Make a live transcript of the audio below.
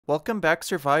Welcome back,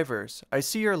 survivors. I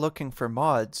see you're looking for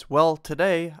mods. Well,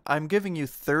 today I'm giving you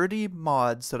 30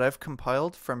 mods that I've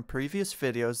compiled from previous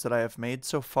videos that I have made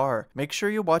so far. Make sure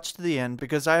you watch to the end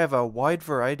because I have a wide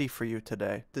variety for you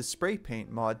today. The spray paint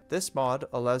mod. This mod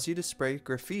allows you to spray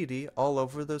graffiti all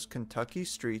over those Kentucky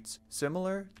streets,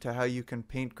 similar to how you can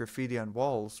paint graffiti on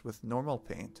walls with normal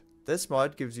paint. This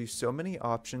mod gives you so many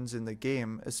options in the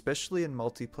game, especially in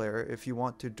multiplayer if you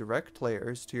want to direct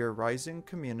players to your rising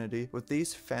community with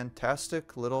these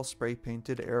fantastic little spray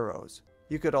painted arrows.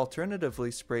 You could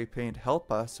alternatively spray paint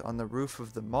 "Help Us" on the roof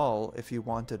of the mall if you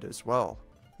wanted as well.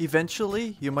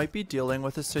 Eventually, you might be dealing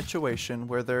with a situation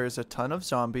where there is a ton of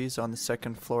zombies on the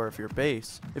second floor of your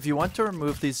base. If you want to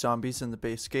remove these zombies in the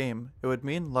base game, it would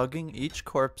mean lugging each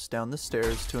corpse down the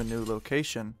stairs to a new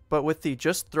location. But with the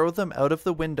 "Just Throw Them Out of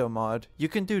the Window" mod, you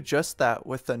can do just that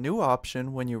with a new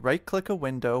option when you right-click a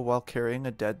window while carrying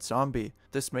a dead zombie.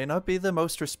 This may not be the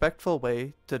most respectful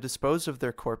way to dispose of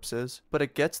their corpses, but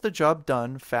it gets the job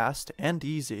done fast and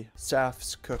easy.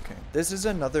 Saf's Cooking. This is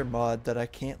another mod that I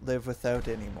can't live without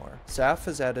anymore. Saf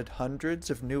has added hundreds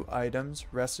of new items,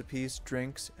 recipes,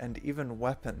 drinks, and even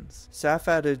weapons. Saf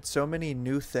added so many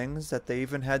new things that they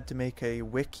even had to make a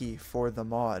wiki for the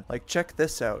mod. Like, check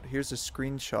this out. Here's a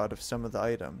screenshot of some of the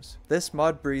items. This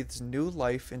mod breathes new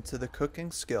life into the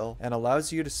cooking skill and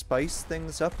allows you to spice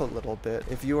things up a little bit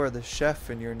if you are the chef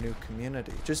in your new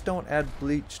community. Just don't add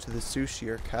bleach to the sushi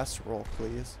or casserole,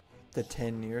 please. The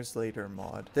 10 Years Later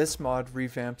mod. This mod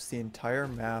revamps the entire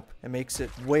map and makes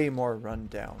it way more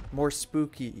rundown, more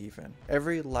spooky even.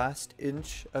 Every last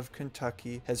inch of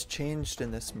Kentucky has changed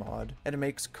in this mod, and it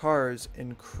makes cars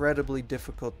incredibly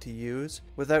difficult to use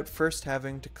without first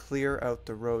having to clear out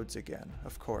the roads again,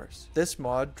 of course. This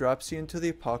mod drops you into the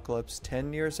apocalypse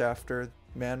 10 years after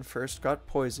man first got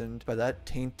poisoned by that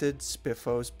tainted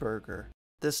Spiffos burger.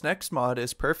 This next mod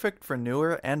is perfect for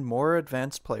newer and more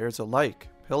advanced players alike.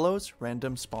 Pillows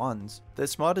Random Spawns.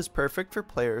 This mod is perfect for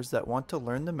players that want to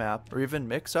learn the map or even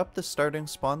mix up the starting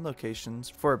spawn locations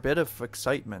for a bit of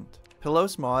excitement.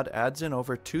 Pillows mod adds in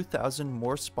over 2,000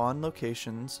 more spawn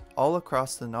locations all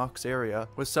across the Knox area,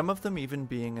 with some of them even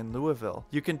being in Louisville.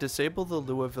 You can disable the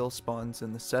Louisville spawns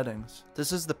in the settings.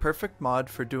 This is the perfect mod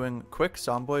for doing quick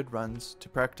Zomboid runs to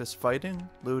practice fighting,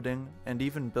 looting, and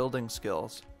even building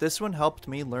skills. This one helped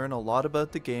me learn a lot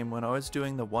about the game when I was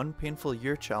doing the One Painful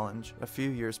Year challenge a few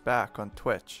years back on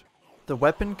Twitch. The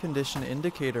Weapon Condition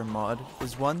Indicator mod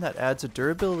is one that adds a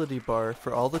durability bar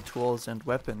for all the tools and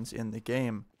weapons in the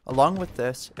game. Along with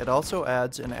this, it also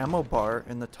adds an ammo bar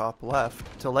in the top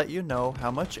left to let you know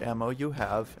how much ammo you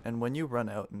have and when you run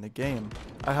out in the game.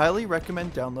 I highly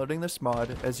recommend downloading this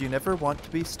mod as you never want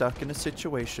to be stuck in a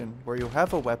situation where you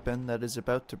have a weapon that is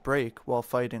about to break while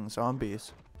fighting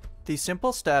zombies. The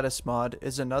Simple Status mod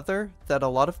is another that a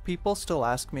lot of people still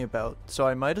ask me about, so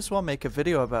I might as well make a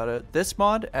video about it. This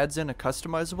mod adds in a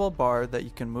customizable bar that you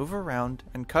can move around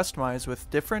and customize with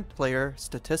different player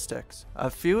statistics. A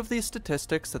few of these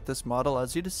statistics that this mod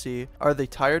allows you to see are the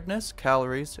tiredness,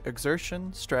 calories,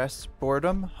 exertion, stress,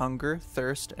 boredom, hunger,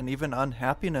 thirst, and even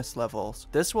unhappiness levels.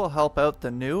 This will help out the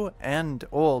new and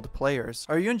old players.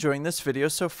 Are you enjoying this video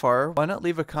so far? Why not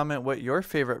leave a comment what your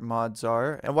favorite mods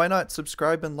are, and why not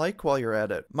subscribe and like while you're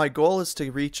at it. My goal is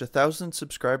to reach 1,000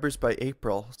 subscribers by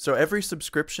April, so every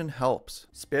subscription helps.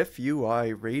 Spiff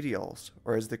UI Radials,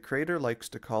 or as the creator likes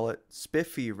to call it,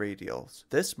 Spiffy Radials.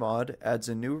 This mod adds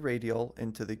a new radial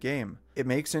into the game. It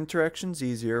makes interactions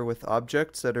easier with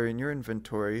objects that are in your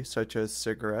inventory, such as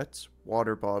cigarettes,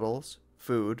 water bottles,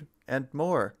 food, and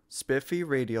more. Spiffy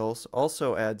Radials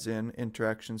also adds in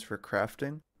interactions for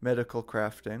crafting, medical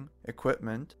crafting,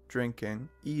 equipment, drinking,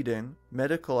 eating,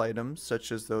 medical items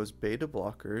such as those beta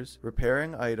blockers,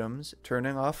 repairing items,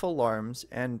 turning off alarms,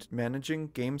 and managing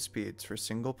game speeds for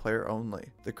single player only.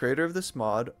 The creator of this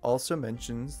mod also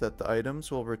mentions that the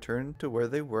items will return to where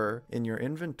they were in your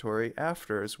inventory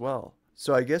after as well.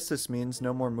 So I guess this means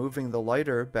no more moving the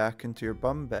lighter back into your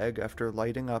bum bag after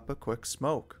lighting up a quick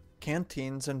smoke.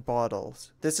 Canteens and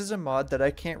bottles. This is a mod that I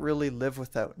can't really live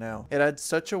without now. It adds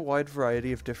such a wide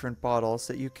variety of different bottles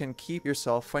that you can keep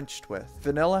yourself quenched with.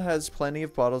 Vanilla has plenty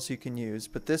of bottles you can use,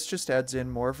 but this just adds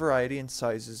in more variety in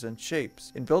sizes and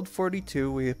shapes. In build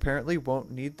 42, we apparently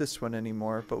won't need this one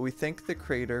anymore, but we thank the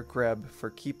creator Greb for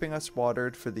keeping us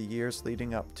watered for the years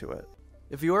leading up to it.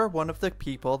 If you are one of the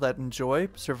people that enjoy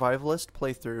survivalist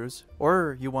playthroughs,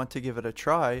 or you want to give it a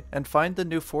try, and find the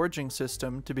new foraging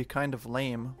system to be kind of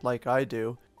lame, like I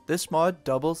do, this mod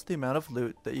doubles the amount of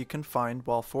loot that you can find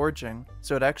while foraging,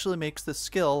 so it actually makes the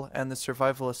skill and the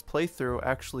survivalist playthrough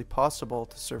actually possible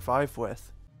to survive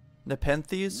with.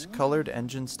 Nepenthes Colored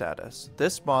Engine Status.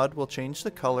 This mod will change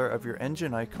the color of your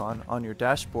engine icon on your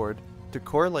dashboard to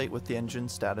correlate with the engine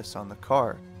status on the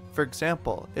car. For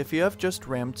example, if you have just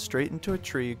rammed straight into a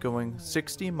tree going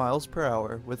 60 miles per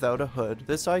hour without a hood,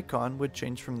 this icon would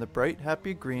change from the bright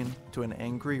happy green to an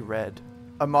angry red.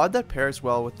 A mod that pairs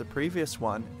well with the previous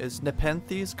one is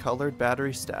Nepenthes Colored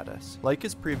Battery Status. Like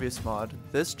his previous mod,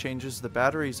 this changes the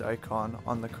batteries icon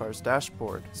on the car's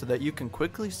dashboard so that you can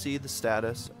quickly see the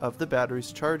status of the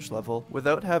battery's charge level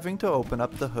without having to open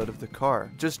up the hood of the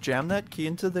car. Just jam that key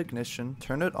into the ignition,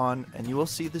 turn it on, and you will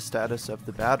see the status of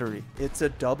the battery. It's a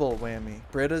double whammy.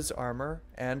 Britta's Armor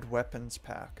and Weapons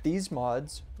Pack. These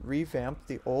mods revamp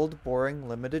the old boring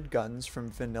limited guns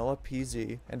from vanilla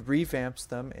PZ and revamps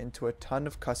them into a ton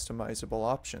of customizable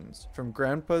options. From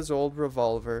Grandpa's old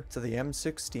revolver to the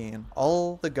M16,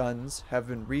 all the guns have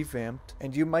been revamped,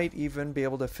 and you might even be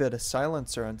able to fit a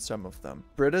silencer on some of them.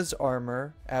 Britta's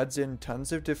Armor adds in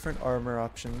tons of different armor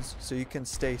options so you can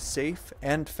stay safe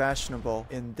and fashionable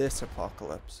in this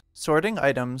apocalypse. Sorting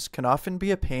items can often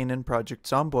be a pain in Project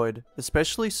Zomboid,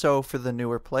 especially so for the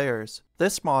newer players.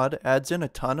 This mod adds in a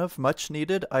ton of much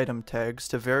needed item tags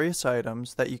to various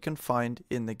items that you can find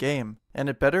in the game, and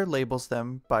it better labels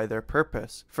them by their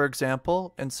purpose. For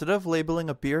example, instead of labeling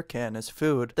a beer can as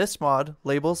food, this mod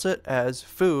labels it as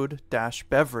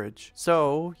food-beverage.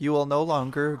 So you will no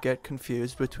longer get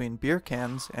confused between beer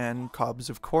cans and cobs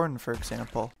of corn, for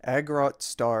example. Agrot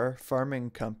Star Farming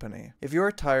Company. If you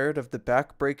are tired of the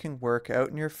back-breaking work out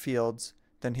in your fields,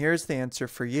 then here's the answer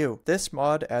for you. This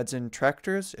mod adds in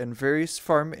tractors and various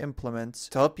farm implements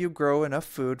to help you grow enough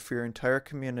food for your entire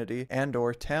community and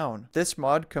or town. This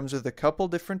mod comes with a couple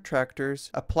different tractors,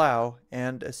 a plow,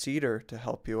 and a seeder to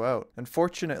help you out.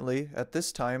 Unfortunately, at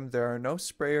this time there are no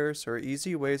sprayers or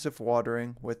easy ways of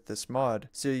watering with this mod,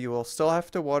 so you will still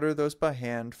have to water those by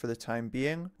hand for the time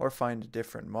being or find a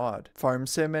different mod. Farm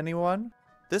sim anyone?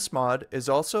 This mod is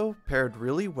also paired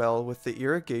really well with the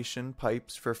irrigation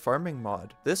pipes for farming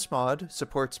mod. This mod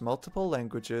supports multiple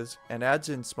languages and adds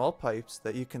in small pipes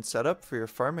that you can set up for your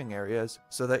farming areas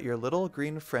so that your little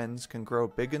green friends can grow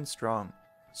big and strong,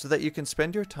 so that you can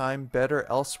spend your time better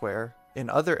elsewhere in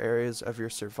other areas of your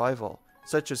survival,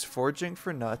 such as foraging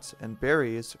for nuts and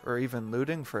berries, or even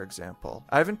looting, for example.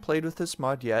 I haven't played with this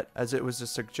mod yet as it was a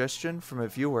suggestion from a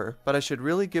viewer, but I should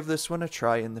really give this one a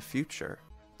try in the future.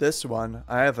 This one,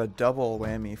 I have a double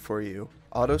whammy for you.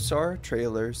 Autosar,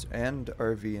 trailers, and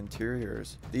RV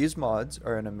interiors. These mods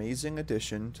are an amazing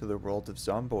addition to the world of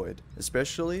Zomboid,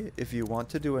 especially if you want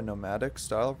to do a nomadic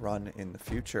style run in the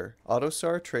future.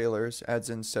 Autosar trailers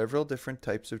adds in several different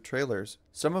types of trailers,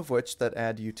 some of which that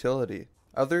add utility.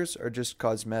 Others are just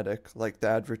cosmetic, like the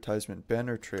advertisement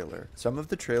banner trailer. Some of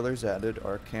the trailers added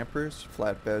are campers,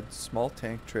 flatbeds, small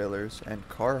tank trailers, and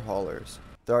car haulers.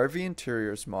 The RV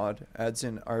Interiors mod adds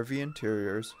in RV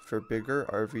interiors for bigger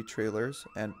RV trailers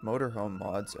and motorhome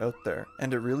mods out there,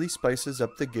 and it really spices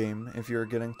up the game if you're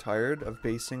getting tired of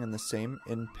basing in the same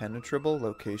impenetrable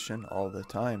location all the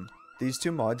time. These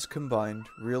two mods combined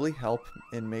really help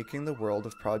in making the world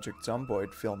of Project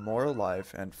Zomboid feel more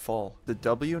alive and full. The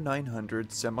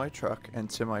W900 semi-truck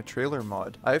and semi-trailer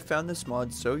mod. I have found this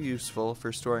mod so useful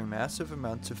for storing massive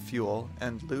amounts of fuel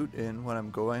and loot in when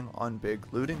I'm going on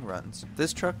big looting runs.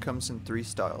 This truck comes in 3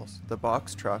 styles: the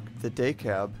box truck, the day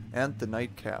cab, and the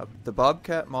night cab. The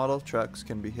Bobcat model trucks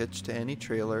can be hitched to any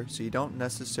trailer, so you don't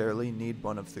necessarily need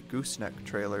one of the gooseneck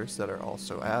trailers that are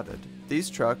also added.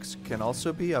 These trucks can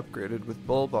also be upgraded with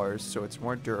bull bars so it's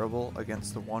more durable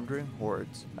against the wandering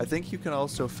hordes. I think you can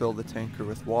also fill the tanker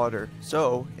with water,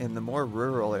 so in the more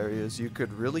rural areas you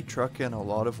could really truck in a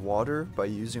lot of water by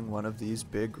using one of these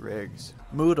big rigs.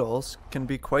 Moodles can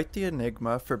be quite the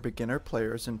enigma for beginner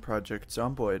players in Project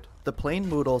Zomboid. The plain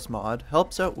Moodles mod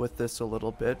helps out with this a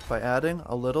little bit by adding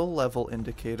a little level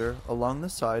indicator along the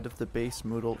side of the base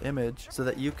Moodle image so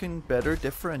that you can better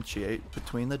differentiate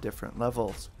between the different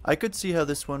levels. I could see how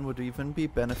this one would even be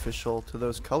beneficial to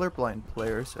those colorblind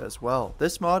players as well.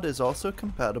 This mod is also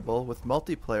compatible with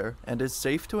multiplayer and is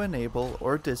safe to enable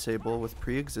or disable with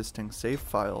pre-existing save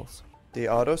files. The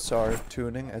Autosar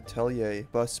Tuning Atelier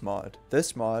Bus mod.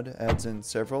 This mod adds in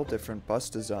several different bus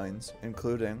designs,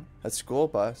 including a school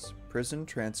bus, prison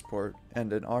transport,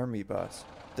 and an army bus.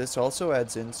 This also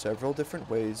adds in several different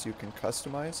ways you can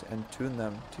customize and tune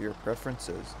them to your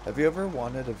preferences. Have you ever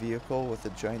wanted a vehicle with a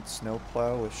giant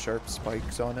snowplow with sharp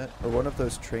spikes on it, or one of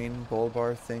those train bull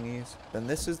bar thingies? Then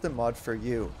this is the mod for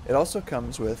you. It also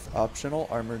comes with optional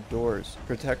armored doors,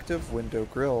 protective window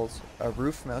grills, a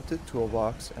roof-mounted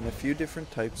toolbox, and a few different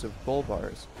types of bull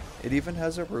bars. It even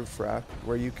has a roof rack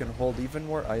where you can hold even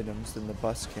more items than the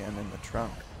bus can in the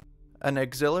trunk. An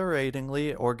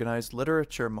exhilaratingly organized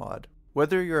literature mod.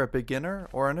 Whether you're a beginner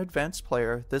or an advanced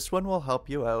player, this one will help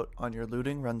you out on your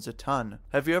looting runs a ton.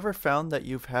 Have you ever found that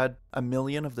you've had a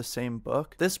million of the same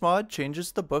book? This mod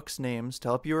changes the book's names to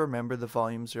help you remember the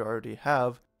volumes you already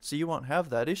have, so you won't have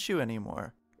that issue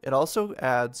anymore. It also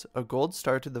adds a gold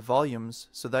star to the volumes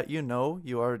so that you know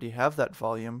you already have that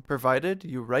volume, provided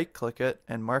you right-click it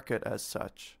and mark it as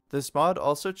such. This mod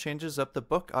also changes up the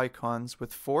book icons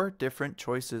with 4 different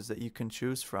choices that you can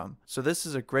choose from, so this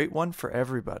is a great one for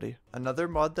everybody. Another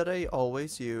mod that I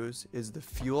always use is the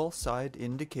fuel side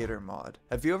indicator mod.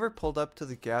 Have you ever pulled up to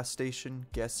the gas station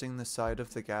guessing the side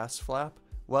of the gas flap?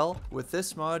 Well, with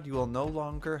this mod you will no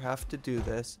longer have to do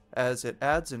this, as it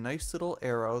adds a nice little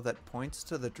arrow that points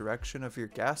to the direction of your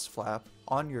gas flap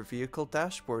on your vehicle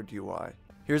dashboard UI.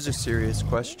 Here's a serious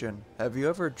question. Have you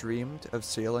ever dreamed of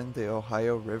sailing the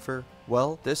Ohio River?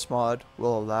 Well, this mod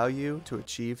will allow you to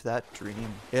achieve that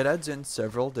dream. It adds in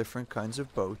several different kinds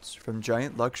of boats, from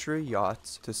giant luxury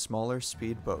yachts to smaller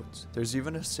speedboats. There's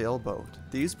even a sailboat.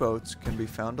 These boats can be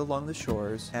found along the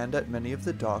shores and at many of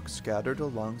the docks scattered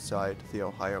alongside the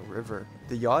Ohio River.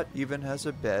 The yacht even has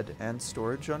a bed and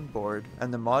storage on board,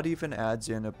 and the mod even adds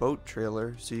in a boat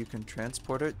trailer so you can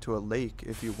transport it to a lake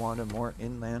if you want a more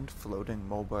inland floating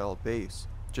mobile base.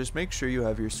 Just make sure you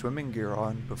have your swimming gear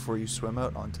on before you swim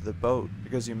out onto the boat,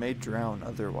 because you may drown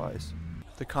otherwise.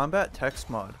 The combat text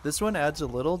mod. This one adds a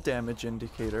little damage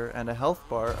indicator and a health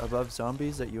bar above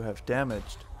zombies that you have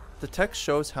damaged. The text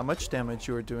shows how much damage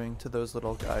you are doing to those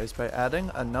little guys by adding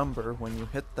a number when you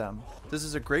hit them. This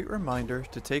is a great reminder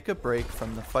to take a break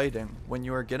from the fighting when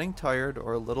you are getting tired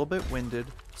or a little bit winded,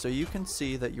 so you can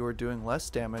see that you are doing less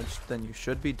damage than you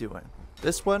should be doing.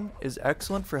 This one is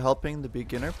excellent for helping the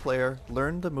beginner player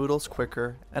learn the moodles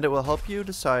quicker, and it will help you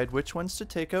decide which ones to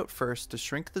take out first to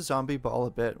shrink the zombie ball a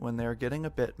bit when they are getting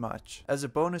a bit much. As a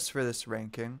bonus for this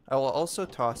ranking, I will also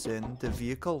toss in the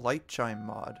vehicle light chime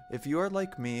mod. If you are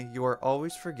like me, you are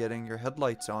always forgetting your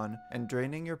headlights on and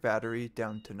draining your battery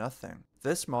down to nothing.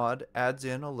 This mod adds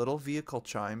in a little vehicle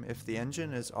chime if the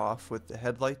engine is off with the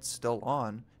headlights still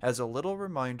on, as a little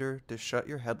reminder to shut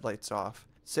your headlights off.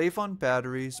 Save on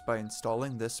batteries by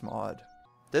installing this mod.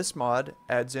 This mod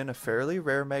adds in a fairly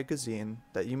rare magazine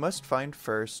that you must find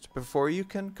first before you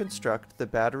can construct the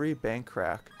battery bank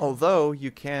rack, although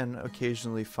you can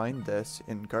occasionally find this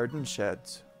in garden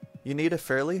sheds. You need a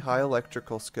fairly high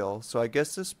electrical skill, so I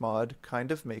guess this mod kind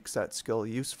of makes that skill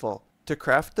useful. To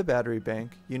craft the battery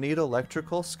bank, you need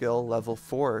electrical skill level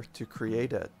 4 to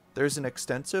create it. There's an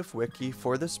extensive wiki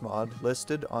for this mod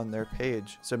listed on their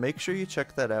page, so make sure you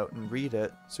check that out and read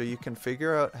it so you can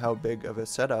figure out how big of a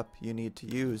setup you need to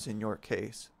use in your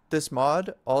case. This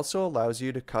mod also allows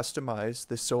you to customize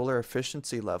the solar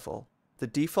efficiency level. The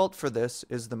default for this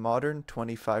is the modern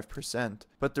 25%,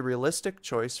 but the realistic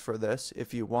choice for this,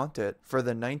 if you want it, for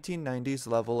the 1990s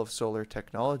level of solar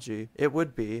technology, it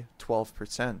would be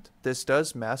 12%. This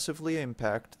does massively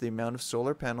impact the amount of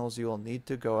solar panels you will need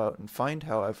to go out and find,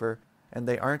 however, and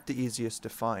they aren't the easiest to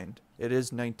find. It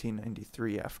is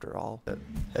 1993 after all.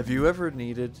 Have you ever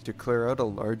needed to clear out a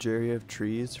large area of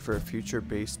trees for a future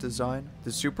base design?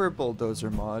 The Super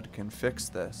Bulldozer mod can fix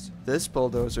this. This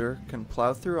bulldozer can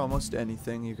plow through almost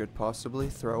anything you could possibly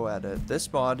throw at it.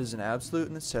 This mod is an absolute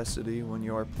necessity when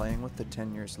you are playing with the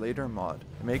 10 years later mod.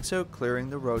 It makes out clearing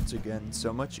the roads again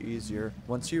so much easier.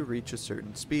 Once you reach a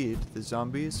certain speed, the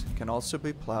zombies can also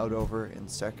be plowed over in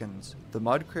seconds. The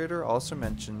mod creator also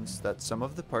mentions that some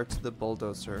of the parts of the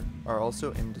bulldozer are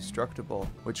also indestructible,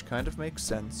 which kind of makes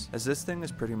sense, as this thing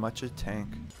is pretty much a tank.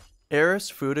 Eris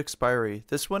Food Expiry.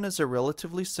 This one is a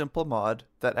relatively simple mod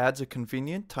that adds a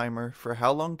convenient timer for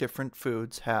how long different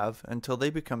foods have until they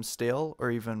become stale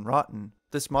or even rotten.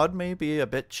 This mod may be a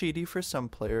bit cheaty for some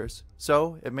players,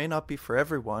 so it may not be for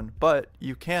everyone, but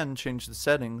you can change the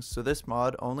settings so this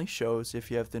mod only shows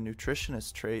if you have the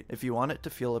nutritionist trait if you want it to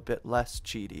feel a bit less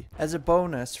cheaty. As a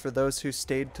bonus for those who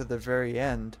stayed to the very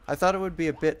end, I thought it would be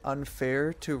a bit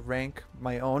unfair to rank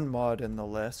my own mod in the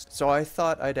list, so I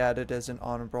thought I'd add it as an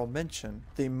honorable mention.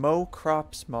 The Mow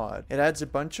Crops mod. It adds a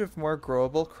bunch of more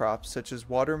growable crops such as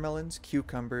watermelons,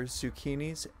 cucumbers,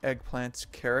 zucchinis, eggplants,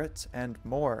 carrots, and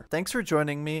more. Thanks for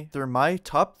joining me through my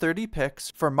top 30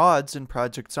 picks for mods in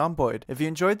Project Zomboid. If you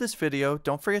enjoyed this video,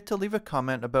 don't forget to leave a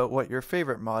comment about what your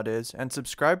favorite mod is and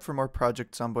subscribe for more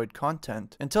Project Zomboid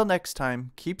content. Until next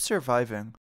time, keep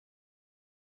surviving.